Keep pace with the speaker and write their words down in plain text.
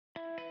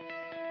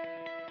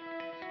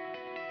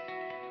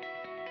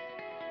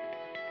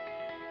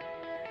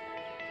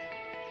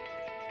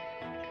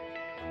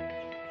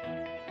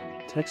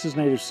Texas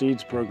Native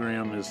Seeds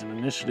program is an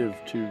initiative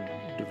to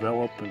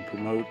develop and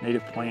promote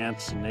native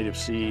plants and native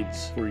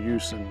seeds for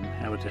use in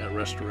habitat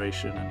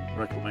restoration and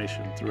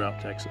reclamation throughout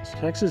Texas.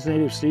 Texas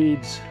Native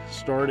Seeds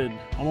started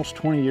almost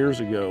 20 years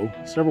ago.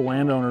 Several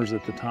landowners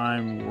at the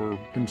time were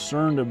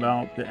concerned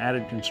about the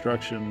added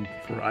construction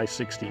for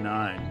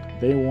I-69.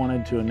 They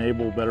wanted to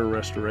enable better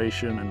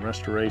restoration and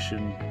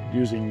restoration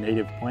using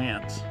native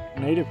plants.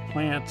 Native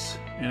plants,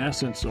 in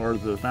essence, are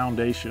the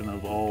foundation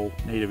of all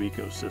native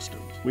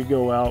ecosystems. We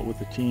go out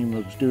with a team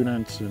of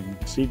students and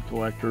seed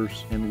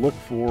collectors and look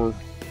for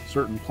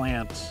certain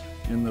plants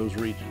in those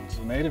regions.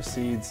 So native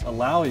seeds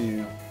allow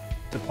you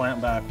to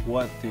plant back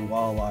what the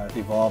wildlife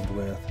evolved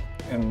with,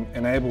 and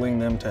enabling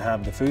them to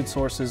have the food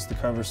sources, the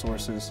cover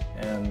sources,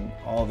 and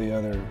all the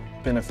other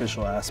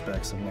beneficial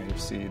aspects of native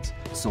seeds.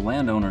 So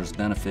landowners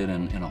benefit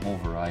in a whole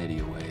variety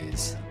of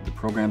ways. The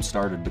program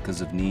started because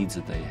of needs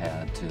that they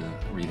had to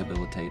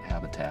rehabilitate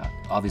habitat.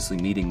 Obviously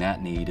meeting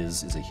that need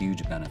is a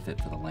huge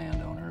benefit for the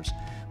landowners,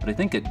 but I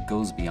think it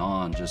goes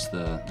beyond just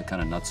the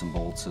kind of nuts and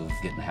bolts of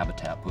getting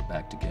habitat put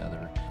back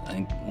together. I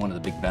think one of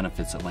the big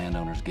benefits that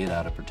landowners get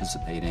out of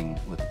participating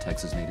with the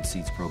Texas Native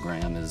Seeds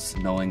program is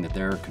knowing that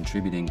they're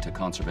contributing to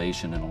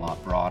conservation in a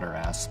lot broader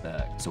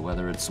aspect. So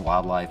whether it's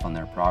wildlife on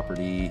their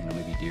property,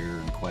 maybe deer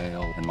and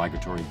quail and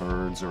migratory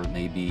birds, or it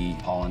may be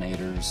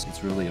pollinators,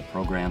 it's really a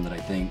program that I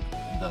think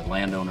the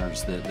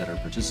landowners that are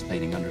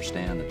participating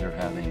understand that they're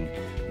having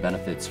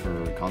benefits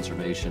for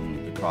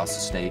conservation across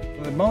the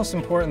state. The most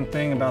important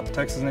thing about the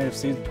Texas Native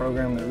Seeds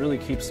program that really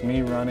keeps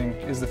me running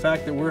is the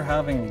fact that we're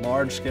having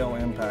large-scale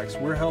impacts.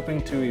 We're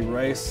helping to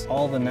erase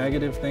all the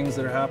negative things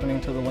that are happening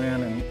to the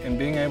land and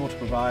being able to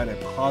provide a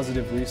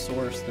positive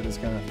resource that is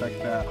going to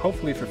affect that,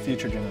 hopefully for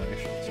future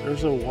generations.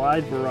 There's a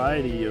wide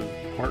variety of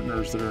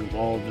partners that are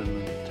involved in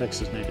the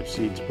Texas Native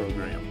Seeds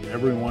program.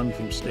 Everyone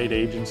from state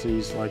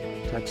agencies like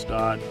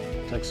TxDOT,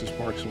 Texas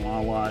Parks and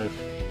Wildlife,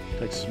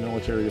 Texas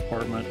Military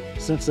Department.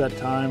 Since that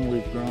time,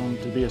 we've grown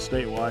to be a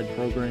statewide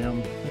program.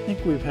 I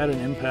think we've had an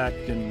impact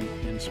in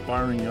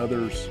inspiring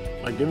others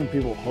by giving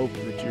people hope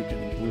that you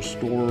can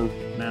restore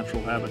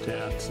natural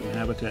habitats and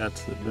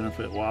habitats that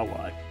benefit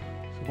wildlife.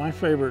 So my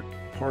favorite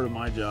part of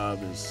my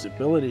job is the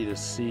ability to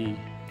see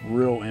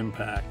real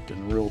impact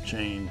and real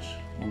change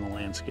on the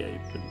landscape,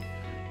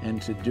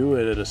 and to do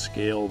it at a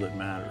scale that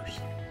matters.